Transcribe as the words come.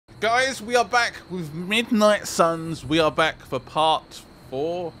Guys, we are back with Midnight Suns. We are back for part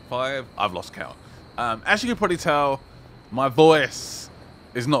 4, 5. I've lost count. As you can probably tell, my voice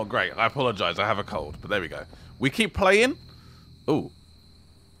is not great. I apologize. I have a cold, but there we go. We keep playing. Ooh.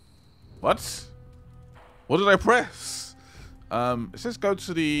 What? What did I press? It says go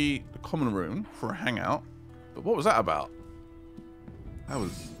to the common room for a hangout. But what was that about? That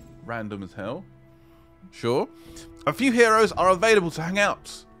was random as hell. Sure. A few heroes are available to hang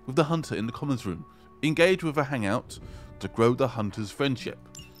out with the hunter in the commons room. Engage with a hangout to grow the hunter's friendship.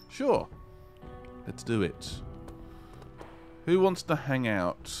 Sure. Let's do it. Who wants to hang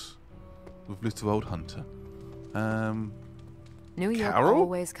out with little old hunter? New York Carol?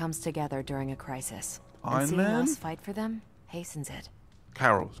 always comes together during a crisis. And Iron seeing Man? us fight for them hastens it.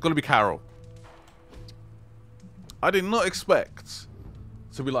 Carol. It's got to be Carol. I did not expect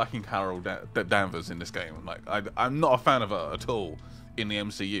to be liking Carol Danvers in this game. Like, I'm not a fan of her at all in the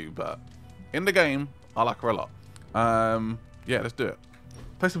MCU, but in the game, I like her a lot. Yeah, let's do it.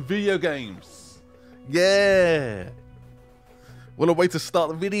 Play some video games. Yeah. What a way to start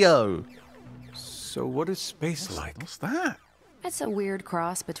the video. So what is space like? What's that? It's a weird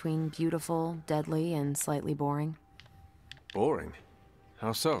cross between beautiful, deadly, and slightly boring. Boring.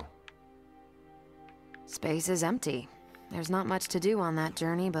 How so? Space is empty. There's not much to do on that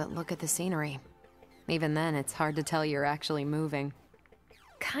journey, but look at the scenery. Even then, it's hard to tell you're actually moving.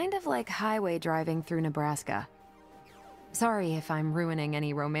 Kind of like highway driving through Nebraska. Sorry if I'm ruining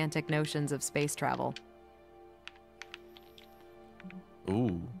any romantic notions of space travel.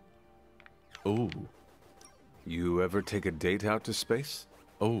 Ooh. Ooh. You ever take a date out to space?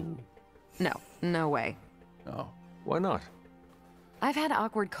 Ooh. No, no way. Oh. Why not? I've had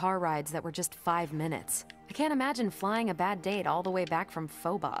awkward car rides that were just 5 minutes. I can't imagine flying a bad date all the way back from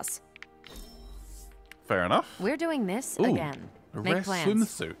Phobos. Fair enough. We're doing this Ooh, again. A Make rare plans.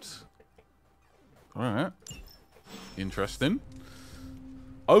 swimsuit. Alright. Interesting.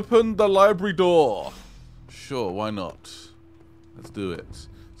 Open the library door. Sure, why not? Let's do it.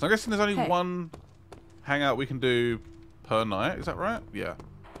 So I'm guessing there's only one hangout we can do per night. Is that right? Yeah.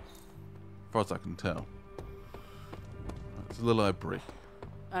 As far as I can tell. It's the library.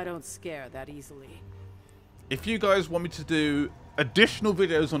 I don't scare that easily. If you guys want me to do additional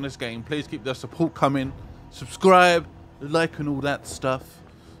videos on this game, please keep the support coming. Subscribe, like, and all that stuff.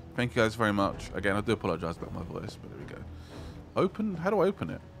 Thank you guys very much. Again, I do apologize about my voice, but there we go. Open? How do I open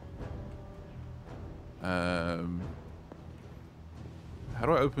it? How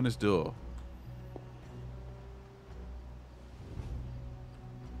do I open this door?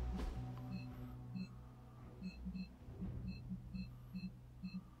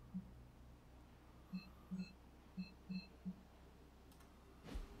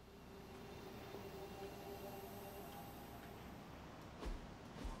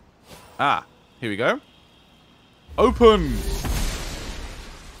 Ah, here we go. Open!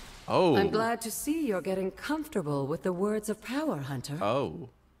 Oh. I'm glad to see you're getting comfortable with the words of power, Hunter. Oh.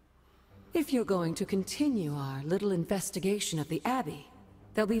 If you're going to continue our little investigation of the Abbey,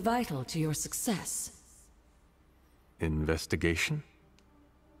 they'll be vital to your success. Investigation?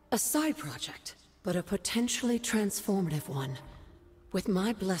 A side project, but a potentially transformative one. With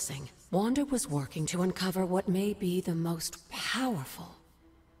my blessing, Wanda was working to uncover what may be the most powerful.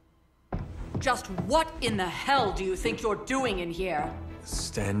 Just what in the hell do you think you're doing in here?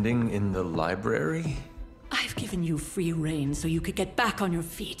 Standing in the library? I've given you free rein so you could get back on your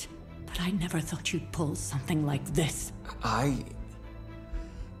feet. But I never thought you'd pull something like this.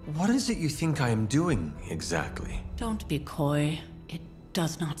 What is it you think I am doing, exactly? Don't be coy. It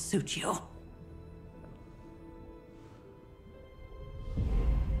does not suit you.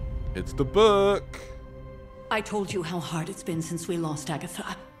 It's the book. I told you how hard it's been since we lost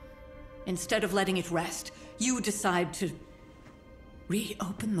Agatha. Instead of letting it rest, you decide to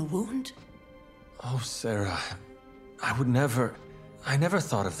reopen the wound? Oh, Sarah. I never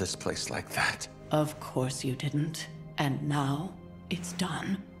thought of this place like that. Of course you didn't. And now, it's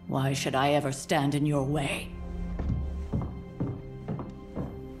done. Why should I ever stand in your way?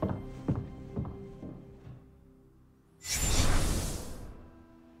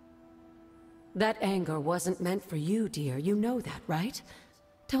 That anger wasn't meant for you, dear. You know that, right?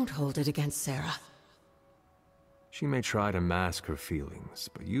 Don't hold it against Sarah. She may try to mask her feelings,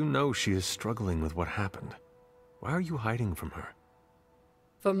 but you know she is struggling with what happened. Why are you hiding from her?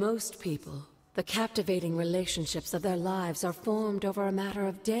 For most people, the captivating relationships of their lives are formed over a matter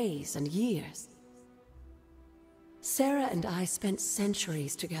of days and years. Sarah and I spent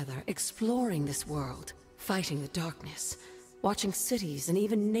centuries together exploring this world, fighting the darkness, watching cities and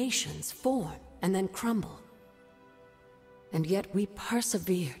even nations form and then crumble. And yet we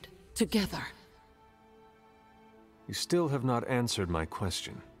persevered, together. You still have not answered my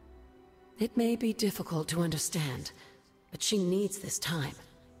question. It may be difficult to understand, but she needs this time.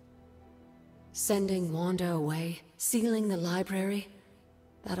 Sending Wanda away, sealing the library,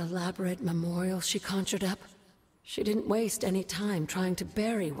 that elaborate memorial she conjured up. She didn't waste any time trying to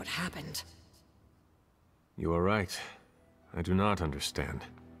bury what happened. You are right. I do not understand.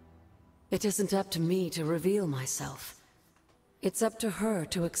 It isn't up to me to reveal myself. It's up to her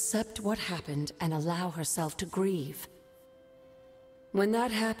to accept what happened and allow herself to grieve. When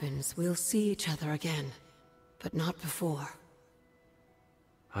that happens, we'll see each other again, but not before.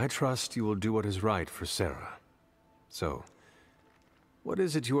 I trust you will do what is right for Sarah. So, what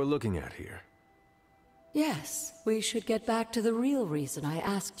is it you are looking at here? Yes, we should get back to the real reason I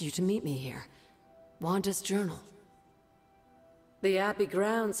asked you to meet me here. Wanda's journal. The Abbey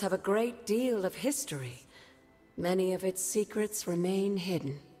grounds have a great deal of history. Many of its secrets remain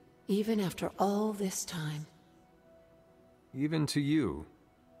hidden, even after all this time. Even to you?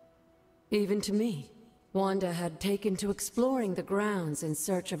 Even to me. Wanda had taken to exploring the grounds in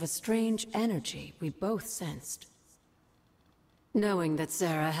search of a strange energy we both sensed. Knowing that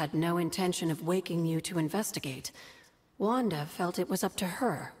Sarah had no intention of waking you to investigate, Wanda felt it was up to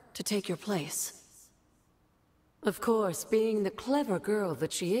her to take your place. Of course, being the clever girl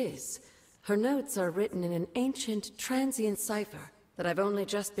that she is, her notes are written in an ancient, transient cipher that I've only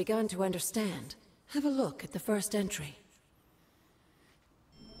just begun to understand. Have a look at the first entry.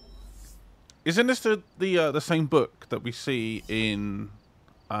 Isn't this the same book that we see in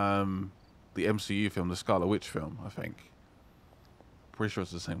the MCU film, the Scarlet Witch film, I think? Pretty sure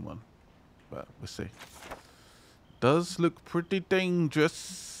it's the same one, but we'll see. Does look pretty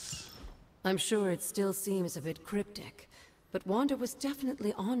dangerous. I'm sure it still seems a bit cryptic, but Wanda was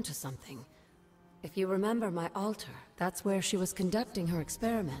definitely onto something. If you remember my altar, that's where she was conducting her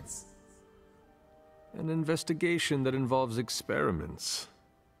experiments. An investigation that involves experiments.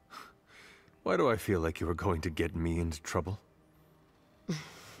 Why do I feel like you are going to get me into trouble?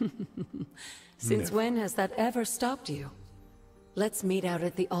 Since when has that ever stopped you? Let's meet out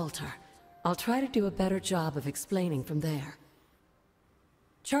at the altar. I'll try to do a better job of explaining from there.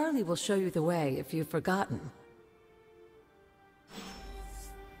 Charlie will show you the way if you've forgotten.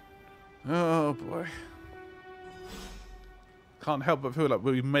 Oh boy. Can't help but feel like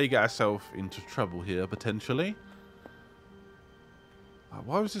we may get ourselves into trouble here, potentially.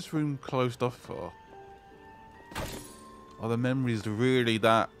 Why was this room closed off for? Are the memories really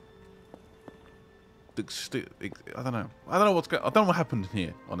that... I don't know. I don't know what's going. I don't know what happened in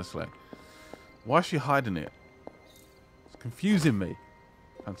here, honestly. Why is she hiding it? It's confusing me.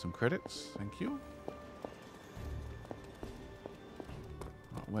 And some credits, thank you.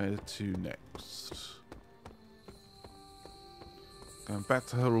 Right, where to next? Going back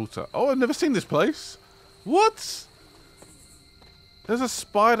to her altar. Oh, I've never seen this place. What? There's a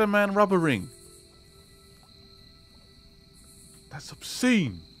Spider-Man rubber ring. That's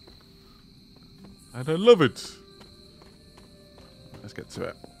obscene. And I love it. Let's get to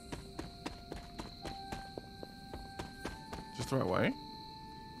it. Just the right way?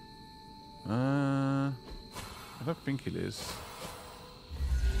 I don't think it is.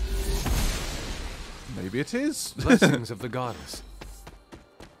 Maybe it is. Blessings of the goddess.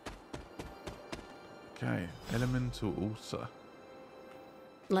 Okay, elemental altar.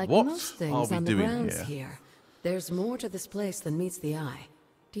 Like What most are things we on the doing grounds here? here, there's more to this place than meets the eye.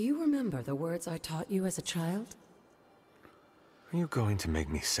 Do you remember the words I taught you as a child? Are you going to make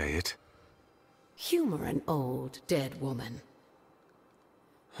me say it? Humor an old, dead woman.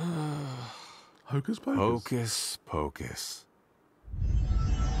 Hocus pocus. Hocus pocus.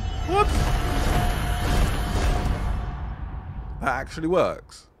 What? That actually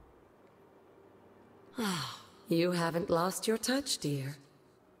works. You haven't lost your touch, dear.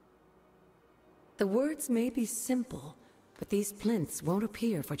 The words may be simple, but these plinths won't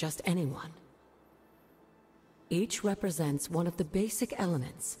appear for just anyone. Each represents one of the basic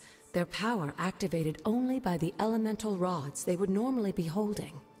elements, their power activated only by the elemental rods they would normally be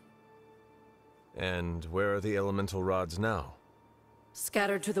holding. And where are the elemental rods now?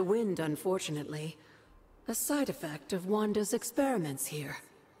 Scattered to the wind, unfortunately. A side effect of Wanda's experiments here.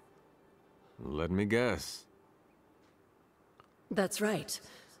 Let me guess. That's right.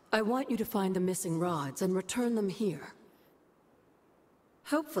 I want you to find the missing rods and return them here.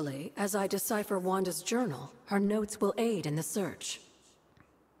 Hopefully, as I decipher Wanda's journal, her notes will aid in the search.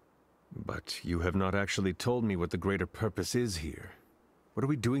 But you have not actually told me what the greater purpose is here. What are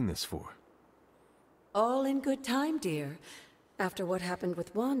we doing this for? All in good time, dear. After what happened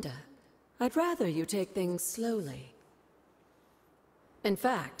with Wanda, I'd rather you take things slowly. In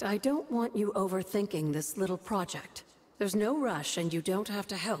fact, I don't want you overthinking this little project. There's no rush, and you don't have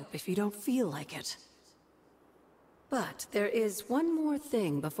to help if you don't feel like it. But there is one more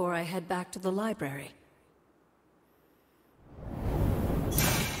thing before I head back to the library.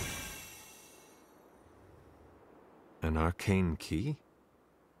 An arcane key?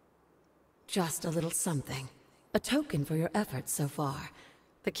 Just a little something. A token for your efforts so far.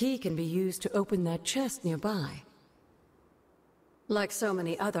 The key can be used to open that chest nearby. Like so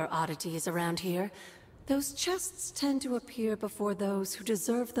many other oddities around here, those chests tend to appear before those who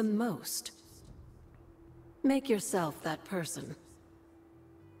deserve them most. Make yourself that person.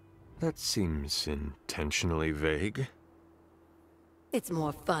 That seems intentionally vague. It's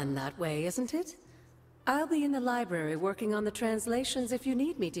more fun that way, isn't it? I'll be in the library working on the translations if you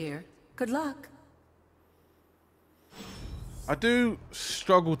need me, dear. Good luck. I do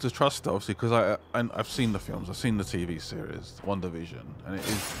struggle to trust her, obviously, because I've seen the films, I've seen the TV series, WandaVision, and it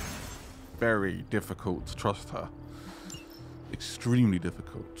is very difficult to trust her. Extremely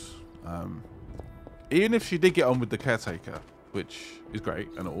difficult. Even if she did get on with the caretaker, which is great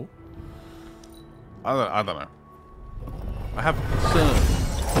and all, I don't know. I have a concern.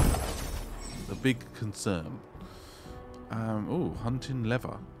 A big concern. Oh, hunting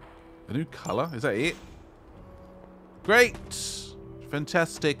leather. A new colour? Is that it? Great!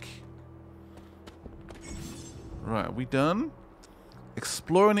 Fantastic. Right, are we done?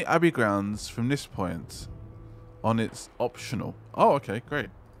 Exploring the Abbey grounds from this point on its optional. Oh, okay, great.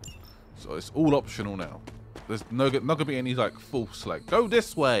 So it's all optional now. There's not going to be any like false, like, go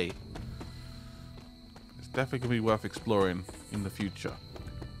this way. It's definitely going to be worth exploring in the future.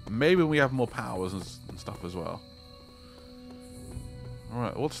 Maybe we have more powers and stuff as well.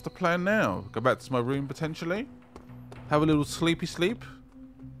 Alright, what's the plan now? Go back to my room potentially? Have a little sleepy sleep?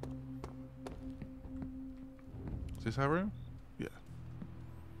 Is this our room? Yeah.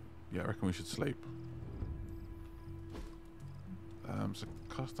 Yeah, I reckon we should sleep. So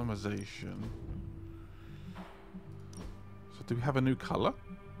customization. So do we have a new color?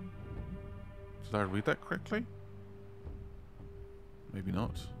 Did I read that correctly? Maybe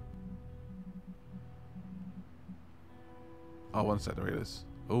not. Oh, one sec, there it is.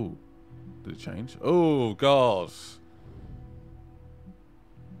 Oh, did it change? Oh, God.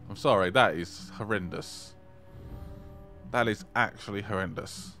 I'm sorry, that is horrendous. That is actually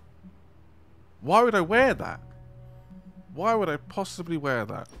horrendous. Why would I wear that? Why would I possibly wear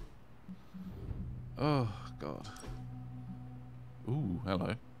that? Oh, God. Ooh,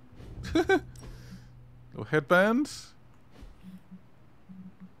 hello. Little headbands.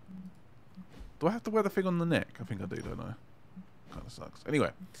 Do I have to wear the thing on the neck? I think I do, don't I? Kind of sucks.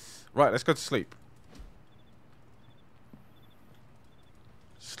 Anyway, right, let's go to sleep.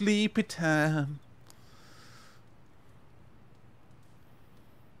 Sleepy time.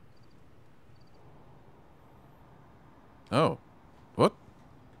 Oh, what?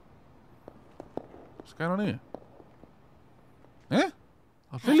 What's going on here? Eh?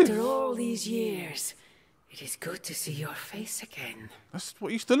 Oh, After all these years, it is good to see your face again. That's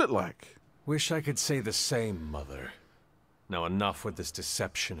what you still look like. Wish I could say the same, Mother. Now enough with this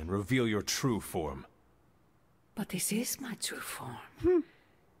deception and reveal your true form. But this is my true form.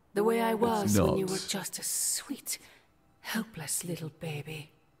 The way I was when you were just a sweet, helpless little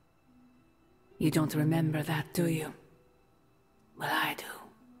baby. You don't remember that, do you? Well, I do.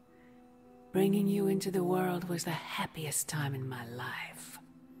 Bringing you into the world was the happiest time in my life.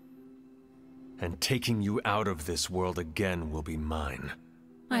 And taking you out of this world again will be mine.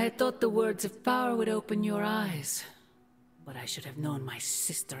 I had thought the words of power would open your eyes. But I should have known my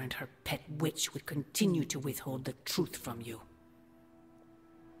sister and her pet witch would continue to withhold the truth from you.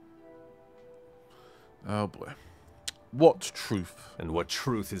 Oh boy. What truth? And what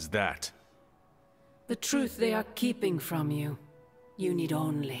truth is that? The truth they are keeping from you. You need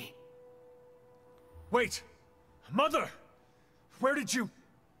only... Wait! Mother! Where did you...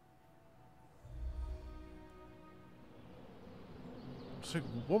 So,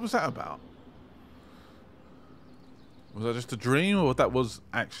 what was that about? Was that just a dream, or that was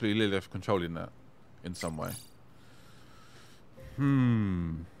actually Lilith controlling that in some way?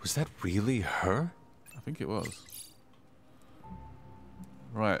 Was that really her? I think it was.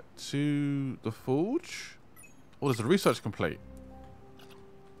 Right, to the forge. Oh, there's a research complete.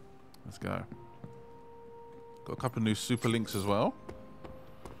 Let's go. Got a couple of new super links as well.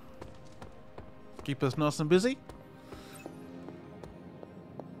 Keep us nice and busy.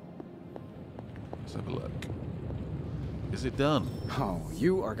 Let's have a look. Is it done? Oh,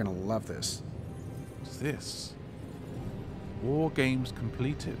 you are gonna love this. What's this? War games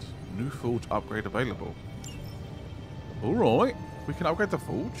completed. New forge upgrade available. Alright. We can upgrade the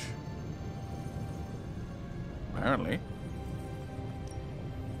forge? Apparently.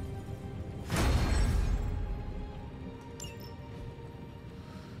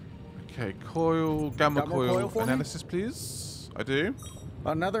 Okay, coil, gamma Got more coil coil for me? analysis, please. I do.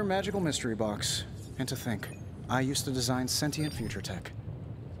 Another magical mystery box. And to think, I used to design sentient future tech.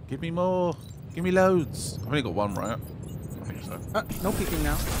 Give me more. Give me loads. I've only got one, right? I think so. No peeking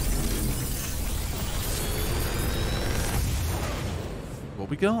now. What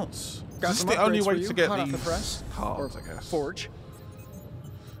we got? Is Got this some the only upgrades way for you, to get hot off these the press, cards, or I guess? Forge.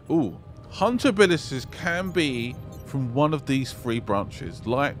 Ooh. Hunter abilities can be from one of these three branches.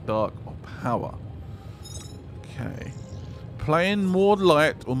 Light, dark, or power. Okay. Playing more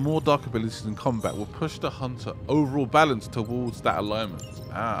light or more dark abilities in combat will push the hunter overall balance towards that alignment.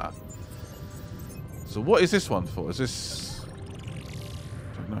 Ah. So what is this one for? Is this...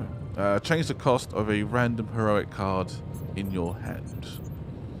 I don't know. Change the cost of a random heroic card in your hand.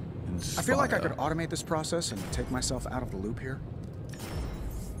 Inspire. I feel like I could automate this process and take myself out of the loop here.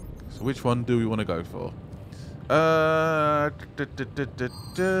 So which one do we want to go for?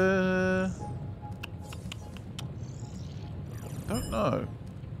 Don't know.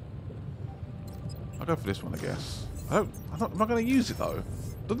 I'll go for this one, I guess. I'm not going to use it though.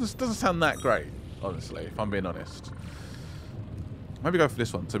 Doesn't sound that great, honestly, if I'm being honest. Maybe go for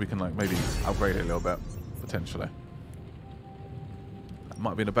this one so we can like maybe upgrade it a little bit, potentially. That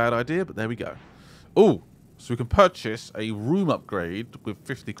might have been a bad idea, but there we go. Oh, so we can purchase a room upgrade with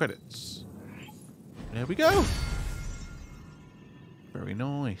 50 credits. There we go. Very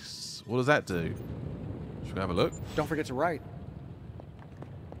nice. What does that do? Should we have a look? Don't forget to write.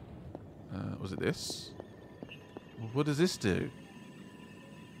 Was it this? What does this do?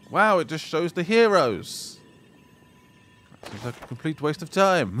 Wow, it just shows the heroes. Seems like a complete waste of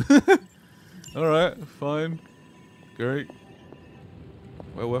time. Alright, fine. Great.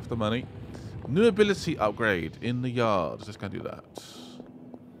 Well worth the money. New ability upgrade in the yard. Let's go do that.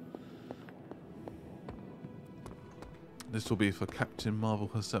 This will be for Captain Marvel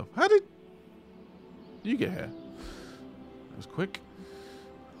herself. How did you get here? That was quick.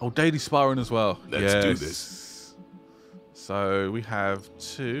 Oh, daily sparring as well. Let's do this. So we have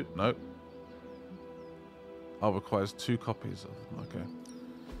two. Nope. Oh, requires 2 copies of. Okay.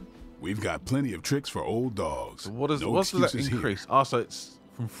 We've got plenty of tricks for old dogs. So what does No that excuses increase? here. Oh, so it's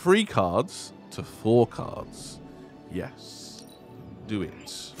from 3 cards to 4 cards. Yes. Do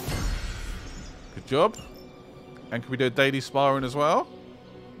it. Good job. And can we do daily sparring as well?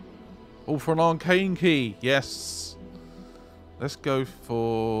 Oh, for an arcane key. Yes. Let's go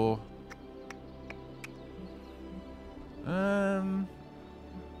for...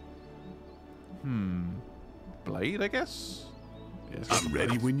 Blade, I guess? Yes, I'm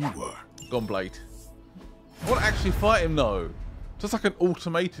ready when you are. Gone Blade. I want to actually fight him though. Just like an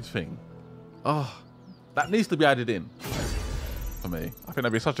automated thing. Oh, that needs to be added in for me. I think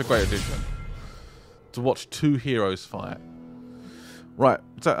that'd be such a great addition to watch 2 heroes fight. Right,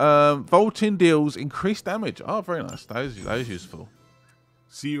 so vaulting deals increased damage. Oh, very nice. That is useful.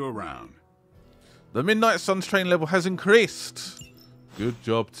 See you around. The Midnight Suns train level has increased. Good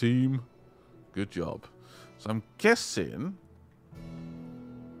job, team. Good job. So I'm guessing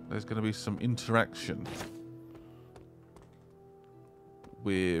there's going to be some interaction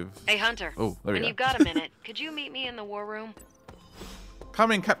with... Hey, Hunter. Oh, there we when go. you've got a minute, could you meet me in the war room?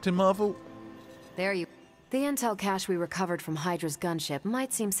 Come in, Captain Marvel. There you... The intel cache we recovered from Hydra's gunship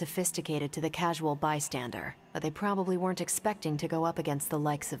might seem sophisticated to the casual bystander, but they probably weren't expecting to go up against the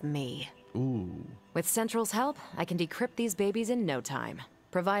likes of me. Ooh. With Central's help, I can decrypt these babies in no time,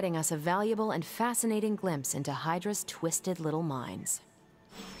 providing us a valuable and fascinating glimpse into Hydra's twisted little minds.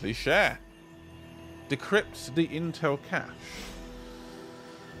 Please share. Decrypt the intel cache.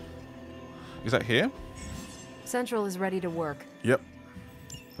 Is that here? Central is ready to work. Yep.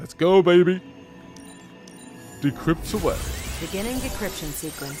 Let's go, baby. Decrypt away. Beginning decryption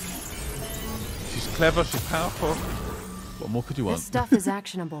sequence. She's clever, she's powerful. What more could you want? This stuff is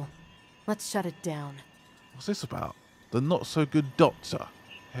actionable. Let's shut it down. What's this about? The not-so-good doctor.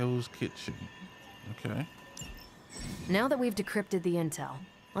 Hell's Kitchen. Okay. Now that we've decrypted the intel,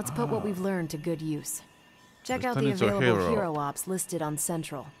 let's put what we've learned to good use. Check Let's out turn the into a available hero. hero ops listed on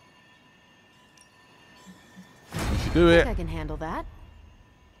Central. We should do I it. think I can handle that.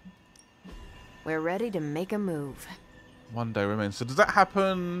 We're ready to make a move. One day remains. So does that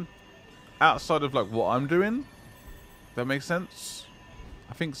happen outside of like what I'm doing? That makes sense?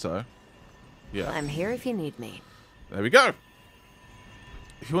 I think so. Yeah. I'm here if you need me. There we go.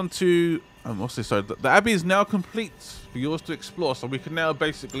 If you want to... what's this? Sorry. The Abbey is now complete for yours to explore. So we can now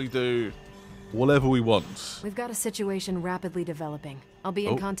basically do whatever we want. We've got a situation rapidly developing. I'll be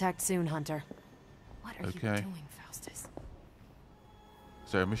in contact soon, Hunter. What are you doing, Faustus?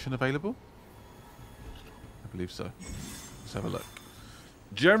 Is there a mission available? I believe so. Let's have a look.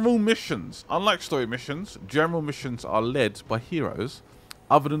 General missions. Unlike story missions, general missions are led by heroes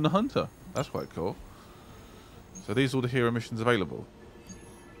other than the Hunter. That's quite cool. So these are all the hero missions available.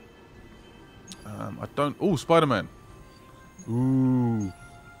 I don't... Oh, Spider-Man. Ooh.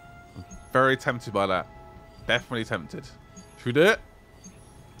 I'm very tempted by that. Definitely tempted. Should we do it?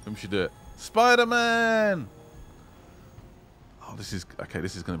 We should do it. Spider-Man! Oh, this is... Okay,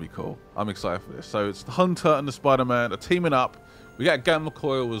 this is going to be cool. I'm excited for this. So it's the Hunter and the Spider-Man are teaming up. We got Gamma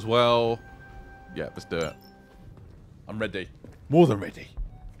Coil as well. Yeah, let's do it. I'm ready. More than ready.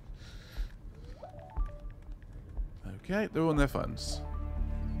 Okay, they're on their phones.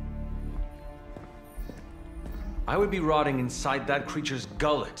 I would be rotting inside that creature's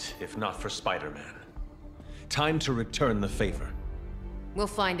gullet if not for Spider-Man. Time to return the favor. We'll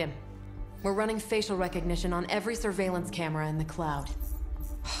find him. We're running facial recognition on every surveillance camera in the cloud.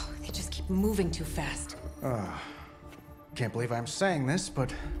 They just keep moving too fast. Can't believe I'm saying this,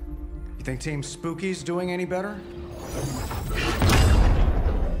 but you think Team Spooky's doing any better?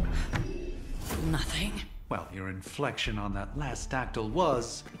 Nothing. Well, your inflection on that last dactyl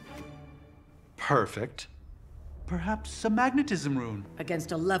was perfect. Perhaps a magnetism rune.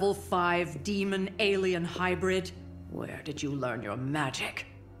 Against a level 5 demon alien hybrid? Where did you learn your magic?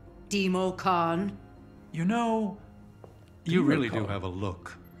 Demo Con? You know, you really do have a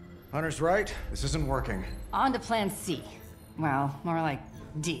look. Hunter's right. This isn't working. On to plan C. Well, more like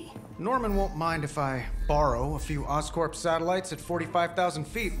D. Norman won't mind if I borrow a few Oscorp satellites at 45,000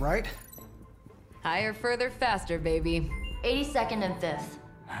 feet, right? Higher, further, faster, baby. 82nd and 5th.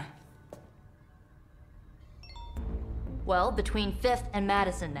 Huh? Well, between 5th and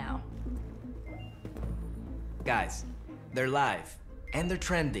Madison now. Guys, they're live. And they're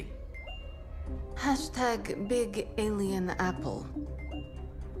trending. Hashtag Big Alien Apple.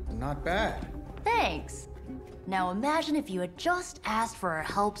 Not bad. Thanks. Now imagine if you had just asked for our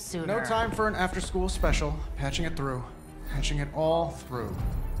help sooner. No time for an after-school special. Patching it through. Patching it all through.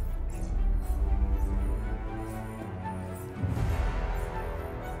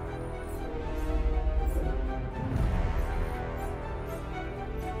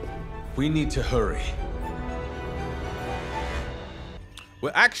 We need to hurry.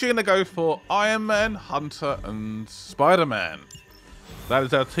 We're actually going to go for Iron Man, Hunter, and Spider-Man. That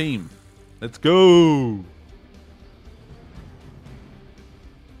is our team. Let's go.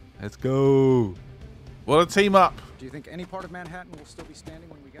 Let's go. What a team up. Do you think any part of Manhattan will still be standing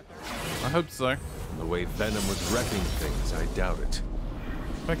when we get there? I hope so. From the way Venom was wrecking things, I doubt it.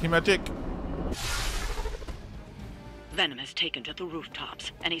 Thank you, Magic. Venom has taken to the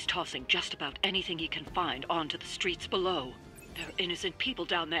rooftops, and he's tossing just about anything he can find onto the streets below. There are innocent people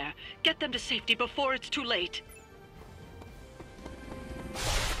down there. Get them to safety before it's too late.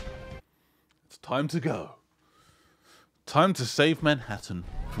 It's time to go. Time to save Manhattan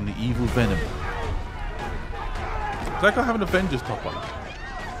from the evil Venom. Does that guy have an Avengers top on?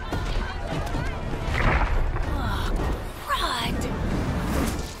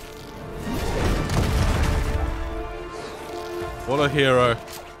 What a hero.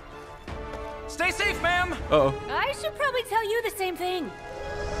 Stay safe, ma'am! Uh-oh. I should probably tell you the same thing.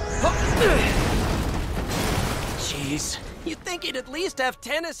 Jeez, you'd think he'd at least have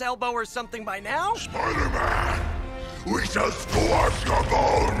tennis elbow or something by now? Spider-Man, we shall squash your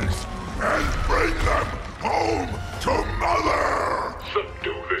bones and bring them home to Mother!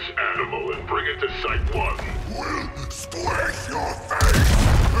 Subdue this animal and bring it to Site 1. We'll squish your face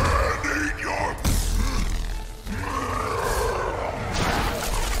and eat your...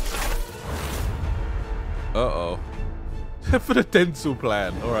 Uh-oh. For the dental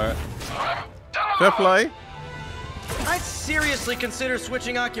plan. Alright. Fair play. I'd seriously consider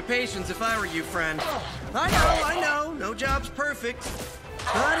switching occupations if I were you, friend. I know, no job's perfect.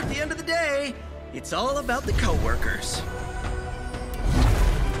 But at the end of the day, it's all about the co-workers.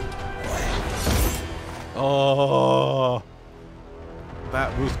 Oh.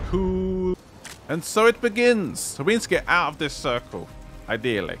 That was cool. And so it begins. So we need to get out of this circle.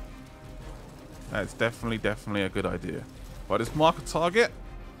 Ideally. That's definitely a good idea. Right, let's mark a target.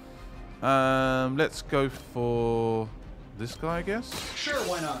 Let's go for this guy, I guess. Sure,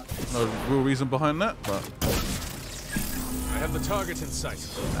 why not? No real reason behind that, but I have the target in sight.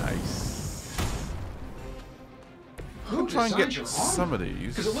 nice. I'll try and get some of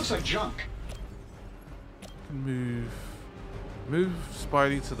these. Because it looks like junk. Move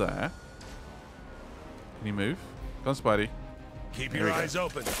Spidey to there. Can you move? Go on, Spidey. Keep There your we go. eyes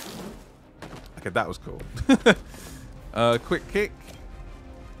open. Okay, that was cool. Quick kick.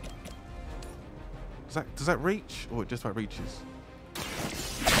 Does that reach? Oh, it just about reaches.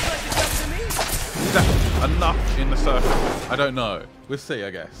 Is that enough in the circle? I don't know. We'll see,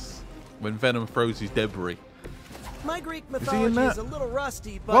 I guess. When Venom throws his debris. My Greek mythology is a little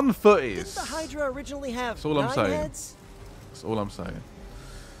rusty, but 1 foot is. didn't the Hydra originally have That's all I'm 9 saying. heads? That's all I'm saying.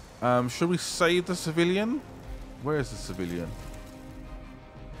 Should we save the civilian? Where is the civilian?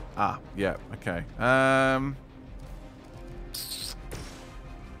 Ah, yeah, okay. Can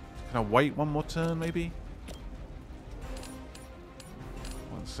I wait 1 more turn, maybe?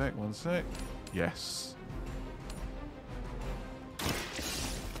 1 sec. Yes.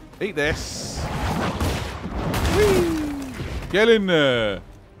 Eat this. Whee! Get in there.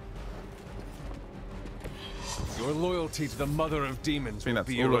 Your loyalty to the mother of demons. I think that's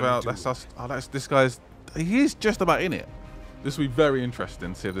will be all your about. undoing. That's us. Oh, that's this guy's. He is just about in it. This will be very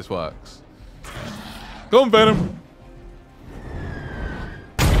interesting to see if this works. Go on, Venom.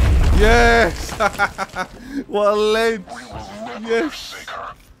 Yes. What a ledge. Yes.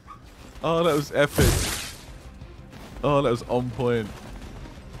 Oh, that was epic. Oh, that was on point.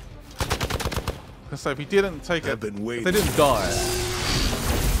 So if he didn't take it, if they didn't die,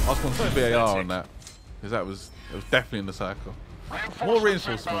 I was going to say VAR on that, because it was definitely in the circle. More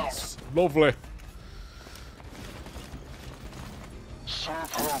reinforcements. Lovely.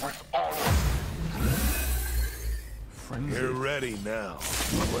 Serve her with honor. Frenzy. You're ready now.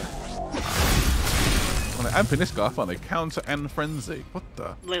 Well, they're amping this guy, aren't they? Counter and frenzy. What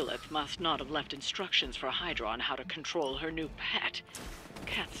the? Lilith must not have left instructions for Hydra on how to control her new pet.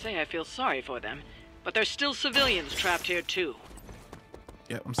 Can't say I feel sorry for them, but there's still civilians trapped here too.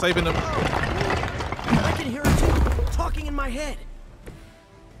 Yeah, I'm saving them. I can hear her too, talking in my head.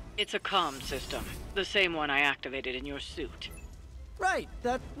 It's a comm system, the same one I activated in your suit. Right,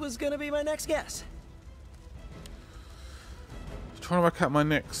 that was gonna be my next guess. Trying to work out my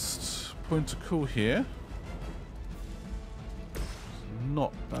next point of call here.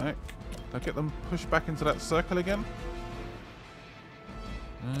 Not back. Did I get them pushed back into that circle again?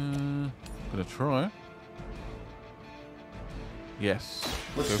 Gonna try. Yes.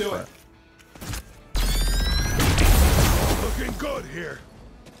 Let's do it. Looking good here.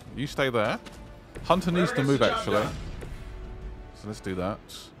 You stay there. Hunter needs to move actually. So let's do that.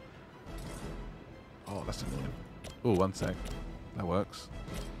 Oh, that's annoying. Oh, 1 sec. That works.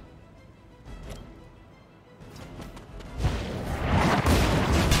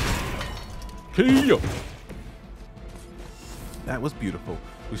 Kino! That was beautiful.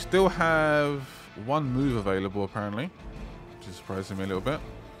 We still have 1 move available apparently, which is surprising me a little bit.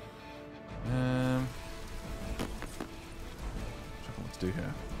 What to do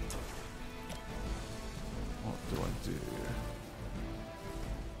here? What do I do?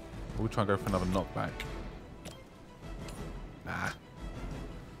 We'll try and go for another knockback. Nah.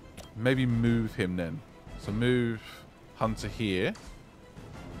 Maybe move him then. So move Hunter here.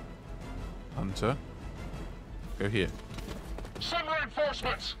 Hunter. Go here. Send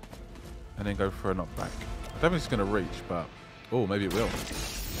reinforcements. And then go for a knockback. I don't think it's going to reach, but... Oh, maybe it will.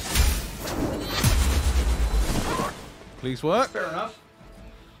 Please work. Fair enough.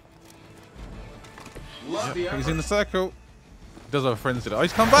 Yep, he's in the circle. He does have a frenzy. Oh,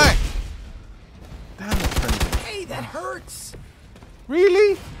 he's come back! Damn it, frenzy. Hey, that hurts!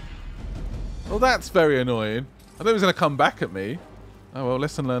 Really? Well, that's very annoying. I thought he was going to come back at me. Oh, well,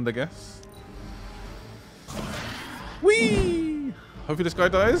 lesson learned, I guess. Whee! Hopefully this guy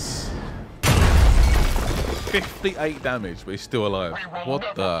dies. 58 damage, but he's still alive.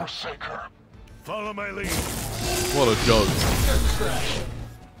 What the? Follow my lead. What a joke.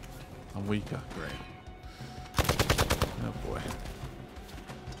 I'm weaker. Great. Oh boy.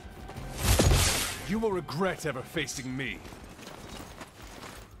 You will regret ever facing me.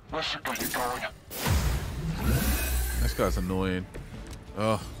 Let's get you going. This guy's annoying.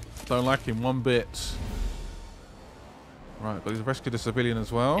 Oh, don't like him one bit. Right, but he's rescued a civilian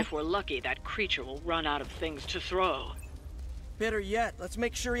as well. If we're lucky, that creature will run out of things to throw. Better yet, let's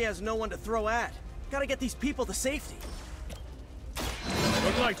make sure he has no one to throw at. Gotta get these people to safety.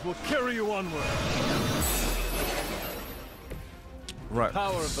 The light will carry you onward. Right,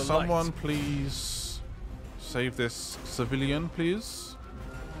 Power of the someone light. please save this civilian, please.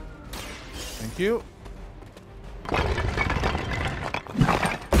 Thank you.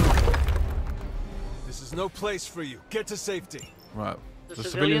 This is no place for you. Get to safety. Right, The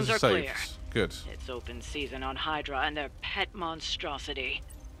civilians are saved. clear. Good. It's open season on Hydra and their pet monstrosity.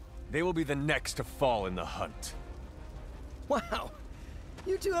 They will be the next to fall in the hunt. Wow.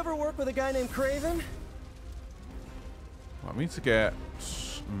 You two ever work with a guy named Craven? Right, we need to get...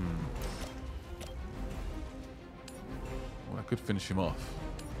 Could finish him off.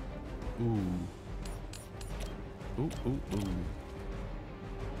 Ooh. Ooh, ooh, ooh.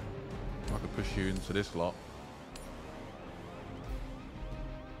 I could push you into this lot.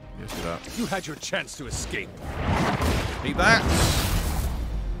 Yes, do that. You had your chance to escape. Eat that.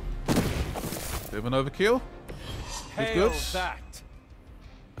 Bit of an overkill. Hail Good. that.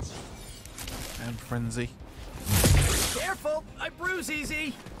 And frenzy. Careful, I bruise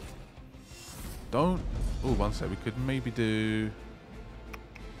easy. Don't. Oh, one sec. We could maybe do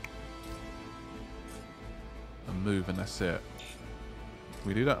a move, and that's it. Can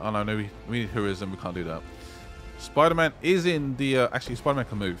we do that? Oh no, no. We need heroism. We can't do that. Spider-Man is in the. Actually, Spider-Man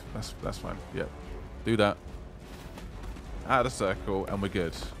can move. That's fine. Yeah, do that. Out of the circle, and we're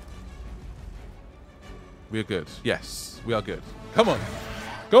good. We're good. Yes, we are good. Come on,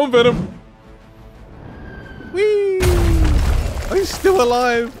 go on, Venom. Whee! Are you still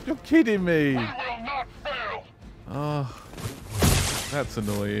alive? You're kidding me. Oh, that's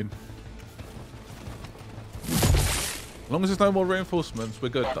annoying. As long as there's no more reinforcements, we're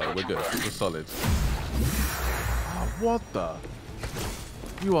good though. We're good. We're solid. Oh, what the?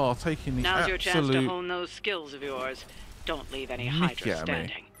 You are taking the Now's absolute... your chance to hone those skills of yours. Don't leave any Hydra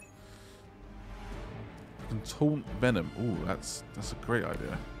standing. I can taunt Venom. Ooh, that's a great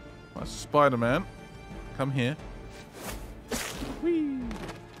idea. Right, Spider-Man, come here. Whee!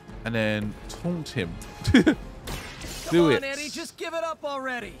 And then taunt him. Come Do on, it. Eddie, just give it up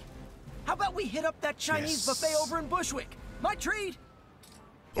already. How about we hit up that Chinese buffet over in Bushwick? My treat.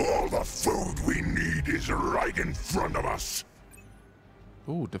 All the food we need is right in front of us.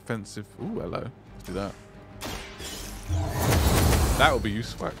 Ooh, defensive. Ooh, hello. Let's do that. That would be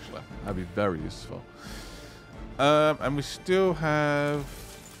useful, actually. That'd be very useful. And we still have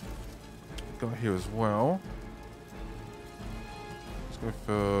got here as well. Let's go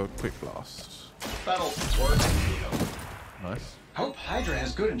for quick blast. That'll work. Nice. Hope Hydra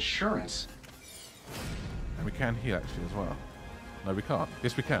has good insurance. And we can heal actually as well. No, we can't.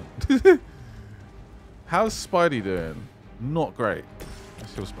 Yes, we can. How's Spidey doing? Not great.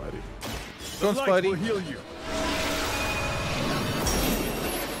 Let's heal Spidey. Go on, Spidey. Will heal you.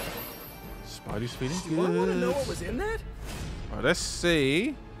 Spidey's feeling Do I want to know good. what was in that? Alright, let's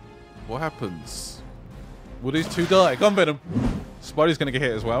see what happens. Will these two die? Go on, Venom. Spidey's going to get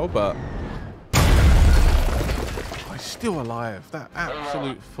hit as well, but... Oh, he's still alive. That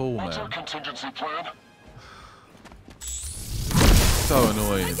absolute fool, man. Contingency plan? So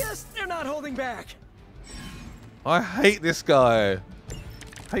annoying. I guess they're not holding back. I hate this guy.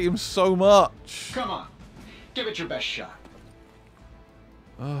 Hate him so much. Come on, give it your best shot.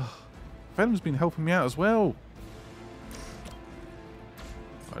 Ugh. Venom's been helping me out as well.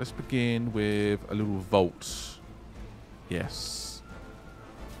 Right, let's begin with a little vault. Yes.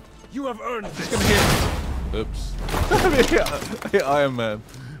 You have earned this. Gonna hit. Oops. hit Iron Man.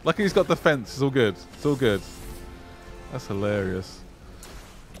 Lucky he's got defense. It's all good. It's all good. That's hilarious.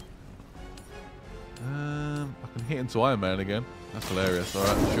 I can hit into Iron Man again. That's hilarious. All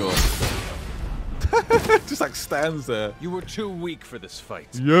right, sure. Just like stands there. You were too weak for this fight.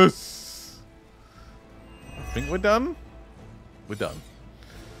 Yes. I think we're done. We're done.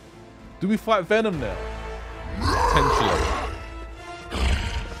 Do we fight Venom now? Potentially.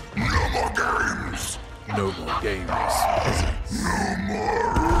 No more games. No more games. No more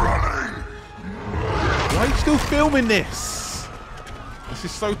running. Why are you still filming this? This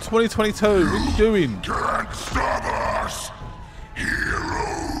is so 2022. What are you doing? Can't stop us.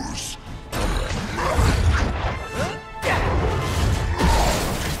 Heroes.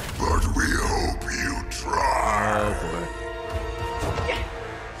 But we hope you try. Oh boy.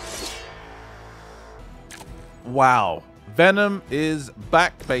 Wow. Venom is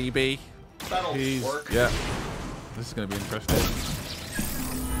back, baby. That'll work. Yeah. This is going to be interesting.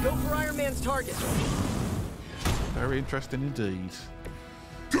 Go for Iron Man's target. Very interesting indeed.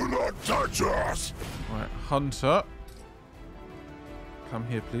 Do not touch us. Right, Hunter. Come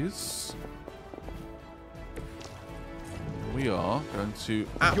here, please. We are going to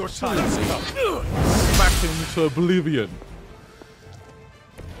absolutely smack him to oblivion.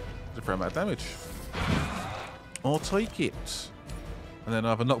 It's a fair amount of damage. I'll take it. And then I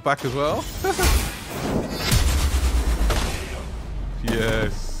have a knockback as well.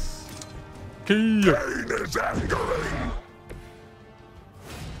 Yes. Key. Pain is angering.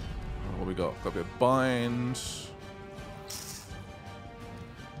 What we got? Got a bit of bind.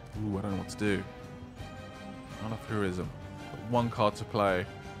 Ooh, I don't know what to do. Not enough heroism. Got one card to play.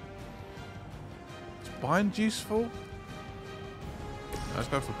 Is bind useful? Let's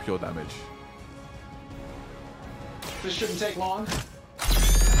go for pure damage. This shouldn't take long.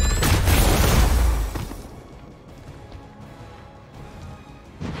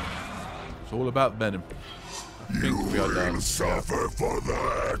 It's all about Venom. I think we are done. You'll suffer for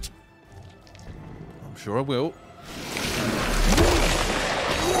that. I'm sure I will.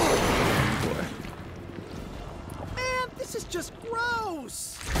 Man, this is just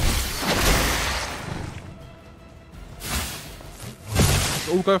gross.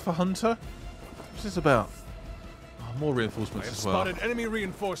 All go for Hunter? What's this about? Oh, more reinforcements as well. Spotted enemy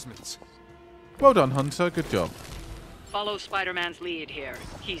reinforcements. Well done, Hunter. Good job. Follow Spider-Man's lead here.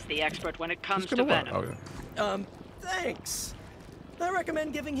 He's the expert when it comes to Venom. Oh, yeah. Thanks. I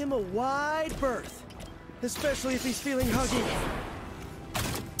recommend giving him a wide berth, especially if he's feeling huggy.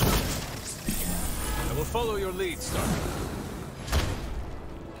 I will follow your lead, Stark.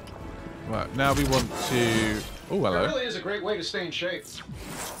 Right, now we want to... Oh, hello. It really is a great way to stay in shape.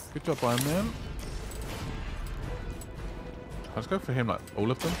 Good job, Iron Man. Let's go for him, like, all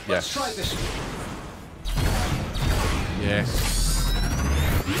of them? Let's Yes. try this. Yes.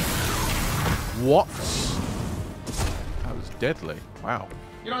 What? That was deadly. Wow.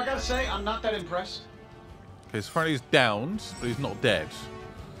 You know, I gotta say, I'm not that impressed. Okay, his friend is downed, but he's not dead.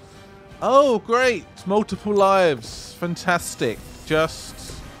 Oh, great! Multiple lives. Fantastic. Just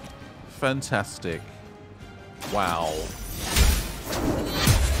fantastic. Wow.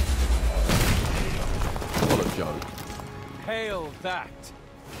 What a joke. Hail that.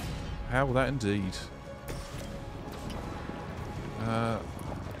 How that indeed.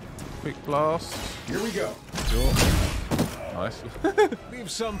 Quick blast. Here we go. Sure. Nice.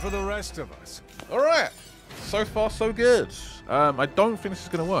 Leave some for the rest of us. Alright. So far, so good. I don't think this is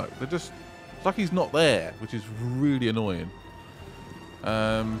going to work. They're just... It's like he's not there, which is really annoying.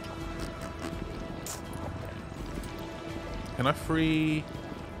 Can I free...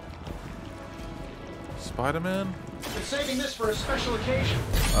 Spider-Man? Been saving this for a special occasion.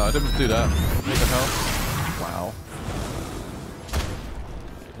 I didn't do that. What the hell? Wow.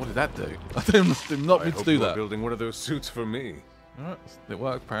 What did that do? I did not mean to do that. Building one of those suits for me. Alright, it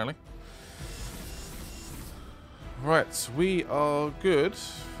worked apparently. Right, we are good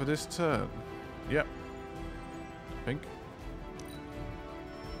for this turn. Yep. I think.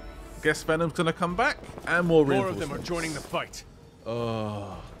 Guess Venom's gonna come back, and more of reinforcements. them are joining the fight.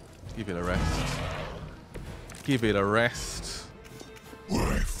 Oh, give it a rest. Give it a rest.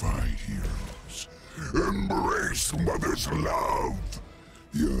 Why fight heroes? Embrace mother's love.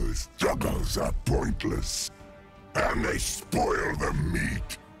 Your struggles are pointless, and they spoil the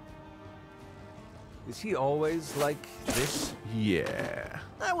meat. Is he always like this? Yeah.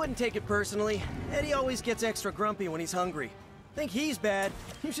 I wouldn't take it personally. Eddie always gets extra grumpy when he's hungry. Think he's bad.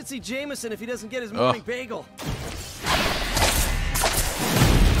 You should see Jameson if he doesn't get his morning bagel.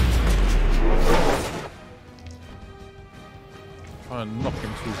 Try and knock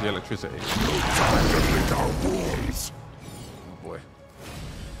him towards the electricity. Oh boy.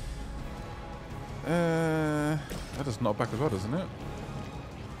 That does knock back as well, doesn't it?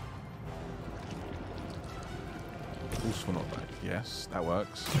 Forceful knockback. Yes, that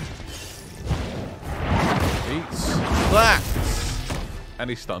works. Eats that! And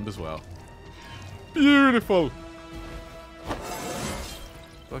he's stunned as well. Beautiful!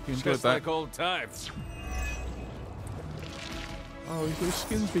 Fucking good Just that. like old times. Oh, his little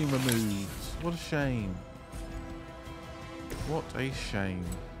skin's been removed. What a shame. What a shame.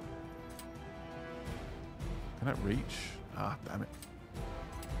 Can that reach? Ah, damn it.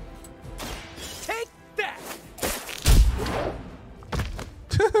 Take that!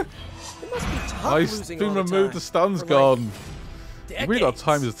 Oh, he's been removed, the stun's gone. You've really got to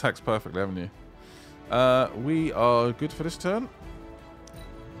time his attacks perfectly, haven't you? We are good for this turn.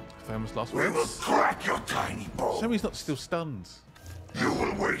 Famous last words. We will crack your tiny bones. Tell me he's not still stunned. You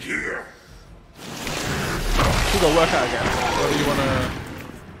will wait here. We've got to work out again. Whether you want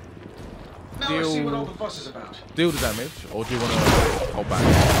Now I see what all to the fuss is about. deal the damage, or do you want to hold back?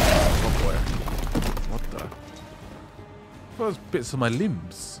 Oh boy. What the? Those bits of my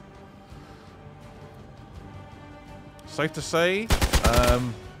limbs. Safe to say,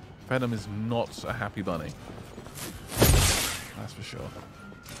 Venom is not a happy bunny. That's for sure.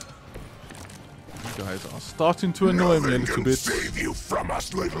 You guys are starting to annoy me a little bit. Save you from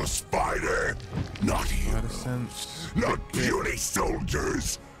us, little spider. Not heroes. Not puny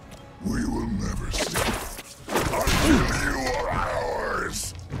soldiers. We will never stop until you are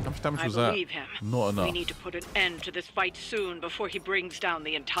ours. How much damage I was that? believe him. Not enough. We need to put an end to this fight soon before he brings down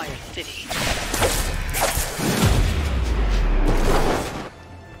the entire city.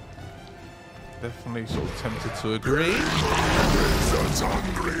 Definitely sort of tempted to agree. That's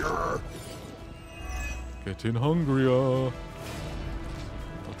hungrier. Getting hungrier. I'll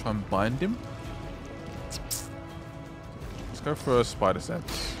try and bind him. Let's go for a spider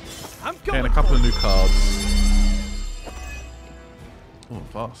sense. I'm And going a couple of new cards. Oh,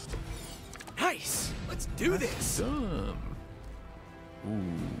 fast. Nice. Let's do this. Done.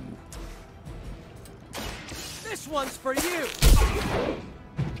 Ooh. This one's for you.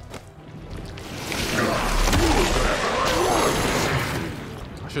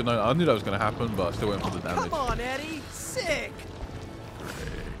 I should know. I knew that was going to happen, but I still went for the damage. Come on, Eddie. Sick.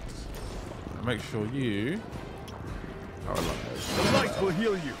 Great. Make sure you are alive. The light will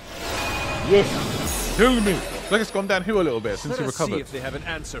heal you. Yes. Heal me. It's like it's gone downhill a little bit since he recovered. See if they have an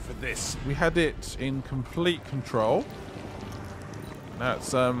answer for this. We had it in complete control. Now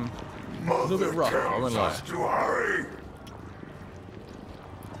it's a little bit rough. I won't lie.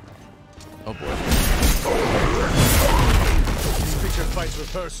 Oh boy. This creature fights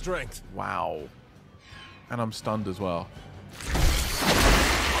with her strength. Wow. And I'm stunned as well.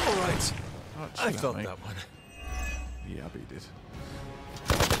 All right. Oh, I felt that one. Yeah, I bet you did.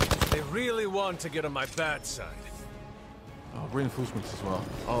 They really want to get on my bad side. Oh, reinforcements as well.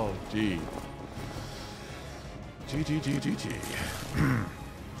 Oh, gee. G.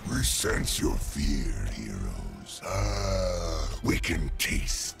 We sense your fear, heroes. We can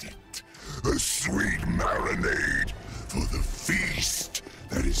taste it. A sweet marinade for the feast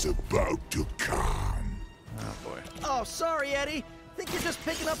that is about to come. Oh, boy. Oh, sorry, Eddie. Think you're just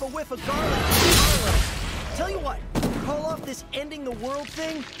picking up a whiff of garlic. Tell you what, call off this ending the world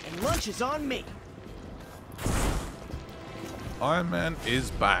thing, and lunch is on me. Iron Man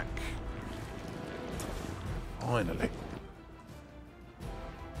is back. Finally.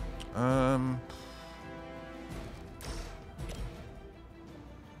 Won't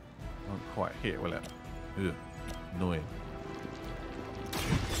quite hit, will it? Ugh, annoying.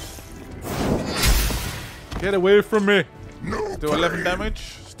 Get away from me! No Still 11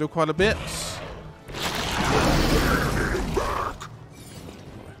 damage. Still quite a bit.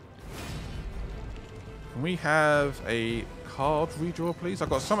 Can we have a card redraw, please? I've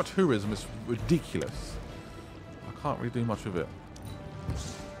got so much tourism, it's ridiculous. I can't really do much with it.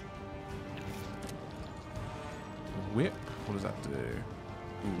 Whip? What does that do?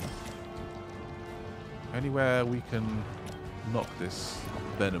 Ooh. Anywhere we can knock this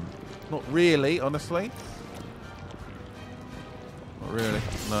venom. Not really, honestly. Not really,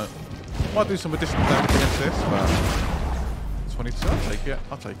 no. Might do some additional damage against this, but 22, I'll take it,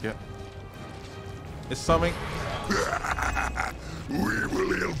 I'll take it. It's something. We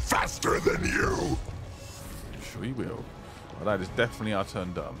will heal faster than you. Sure we will. Well, that is definitely our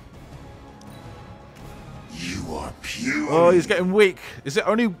turn done. You are pure. Oh, he's getting weak. Is it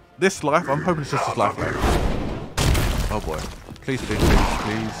only this life? I'm hoping it's just this life left. Oh boy. Please, please, please,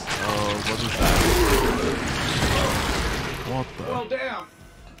 please. Oh, what is that? What the? Well, damn.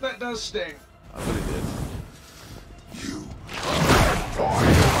 That does sting. I really did.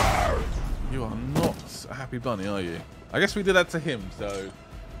 You are not a happy bunny, are you? I guess we did that to him, so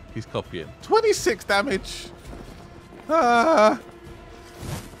he's copying. 26 damage. Ah.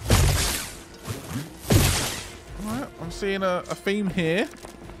 Alright, I'm seeing a theme here.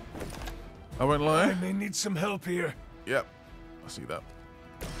 I won't lie. I may need some help here. Yep, I see that.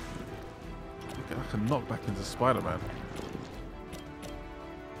 Okay, I can knock back into Spider-Man.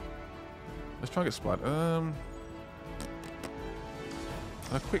 Let's try and get Spider.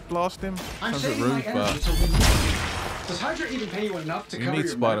 A quick blast him. I'm Sounds a bit saving my rude, energy but till we meet. Does Hydra even pay you enough to we cover need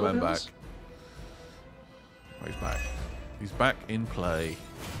your Spider-Man medical back. bills? Oh, he's back. He's back in play.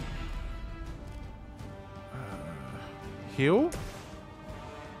 Heal?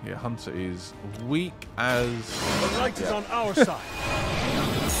 Yeah, Hunter is weak as... The light is on our side.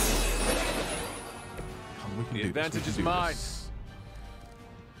 Come, we can The do advantage this. is mine.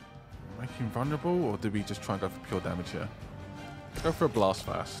 Make him vulnerable, or did we just try and go for pure damage here? Let's go for a blast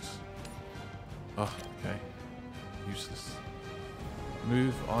fast. Oh, okay. Useless.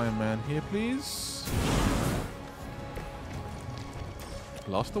 Move Iron Man here, please.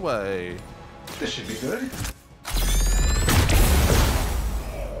 Blast away. This should be good.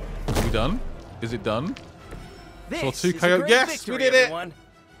 Are we done? Is it done? Saw This 2 is a KO. great Yes, victory, we did it. everyone.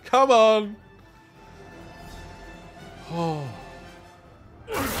 Come on. Oh.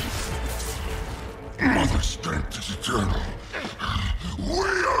 Mother strength is eternal. We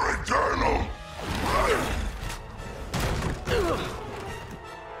are eternal.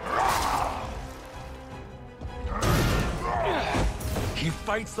 He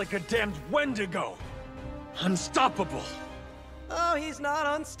fights like a damned Wendigo. Unstoppable. Oh, he's not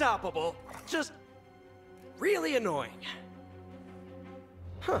unstoppable. Just really annoying.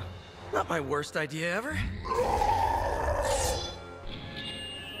 Huh. Not my worst idea ever.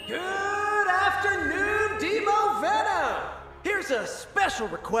 Good afternoon, Demo Venom! Here's a special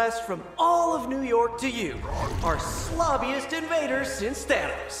request from all of New York to you, our slobbiest invaders since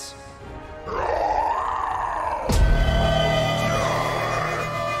Thanos.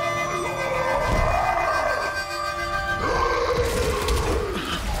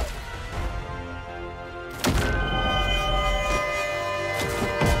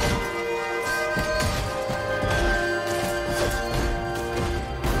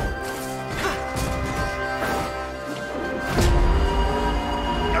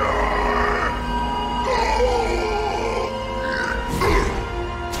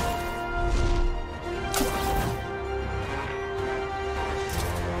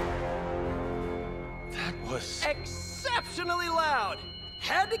 Exceptionally loud!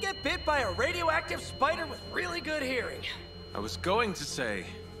 Had to get bit by a radioactive spider with really good hearing. I was going to say,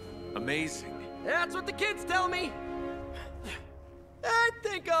 amazing. That's what the kids tell me. I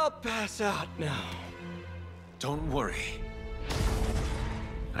think I'll pass out now. Don't worry.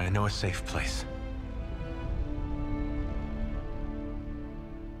 I know a safe place.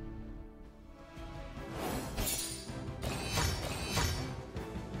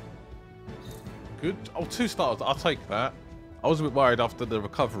 Good. Oh, 2 stars. I'll take that. I was a bit worried after the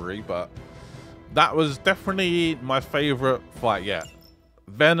recovery, but that was definitely my favorite fight yet.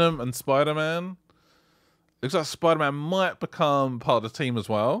 Venom and Spider-Man. Looks like Spider-Man might become part of the team as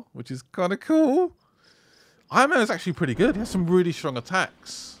well, which is kind of cool. Iron Man is actually pretty good. He has some really strong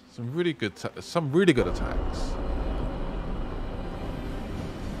attacks. Some really good attacks.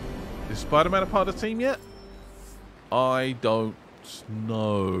 Is Spider-Man a part of the team yet? I don't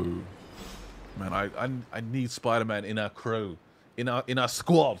know. Man, I need Spider-Man in our crew, in our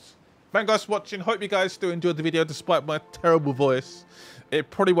squad. Thank you guys for watching. Hope you guys still enjoyed the video despite my terrible voice. It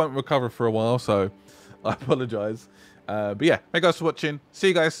probably won't recover for a while, so I apologize. But yeah, thank you guys for watching. See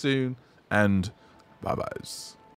you guys soon, and bye-byes.